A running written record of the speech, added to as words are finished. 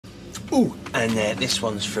Ooh, and this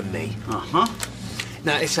one's from me. Uh-huh.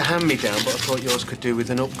 Now, it's a hand-me-down, but I thought yours could do with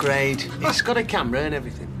an upgrade. It's got a camera and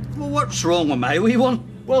everything. Well, what's wrong with my wee one?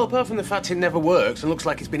 Well, apart from the fact it never works and looks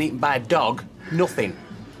like it's been eaten by a dog, nothing.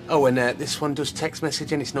 Oh, and this one does text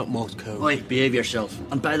message and it's not Morse code. Oi, behave yourself.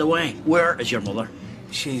 And by the way, where is your mother?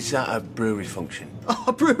 She's at a brewery function. Oh,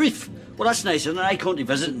 a brewery? Well, that's nice, isn't it? I come to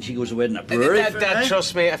visit and she goes away in a brewery. Dad,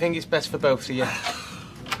 trust me, I think it's best for both of you.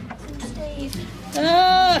 Steve.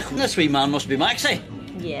 This wee man must be Maxie.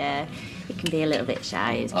 Yeah, he can be a little bit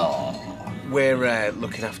shy, isn't he? Oh. We're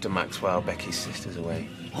looking after Max while Becky's sister's away.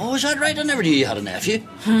 Oh, is that right? I never knew you had a nephew.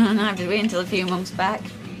 I've been waiting until a few months back.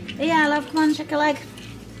 Yeah, love, come on, check a leg.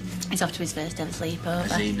 He's off to his first ever sleepover.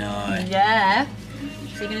 Is he now? Yeah.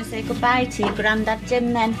 So you're going to say goodbye to your granddad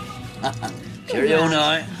Jim then? Cheerio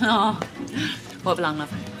now. Oh, won't be long,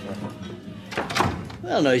 love.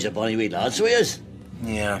 Well, now he's a bonny wee lad, so he is.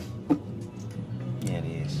 Yeah. Yeah,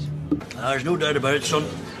 he is. There's no doubt about it, son.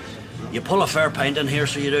 You pull a fair pint in here,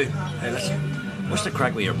 so you do. Hey, listen, what's the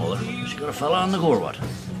crack with your mother? She got a fella on the go or what?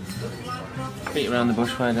 Beat around the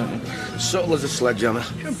bush, why don't you? Subtle as a sledgehammer.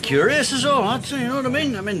 I'm curious is all, that's, you know what I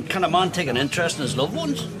mean? I mean, can a man take an interest in his loved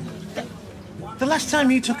ones? The last time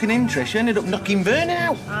you took an interest, you ended up knocking Vernon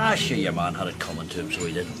out. Ah, sure, your man had it coming to him, so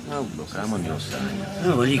he didn't. Oh, look, I'm on your side.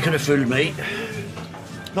 Oh, well, you could have fooled me.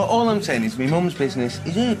 Look, all I'm saying is my mum's business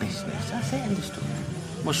is her business. That's it, understood.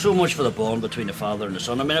 Well, so much for the bond between the father and the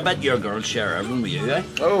son. I mean, I bet your girls share everything with you, eh?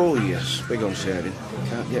 Oh, yes. Big on sharing.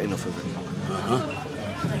 Can't get enough of it.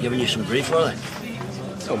 Uh-huh. Giving you some grief, are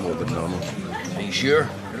they? No more than normal. Are you sure?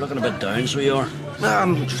 You're looking a bit down, so you are. Nah,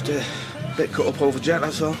 I'm just a bit cut up over Jack,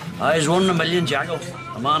 that's all. He's one in a million, Jackal.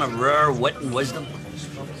 A man of rare wit and wisdom.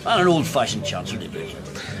 And an old-fashioned chancer to boot.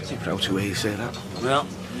 I'm proud to hear you say that. Well,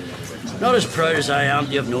 not as proud as I am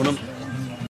to have known him.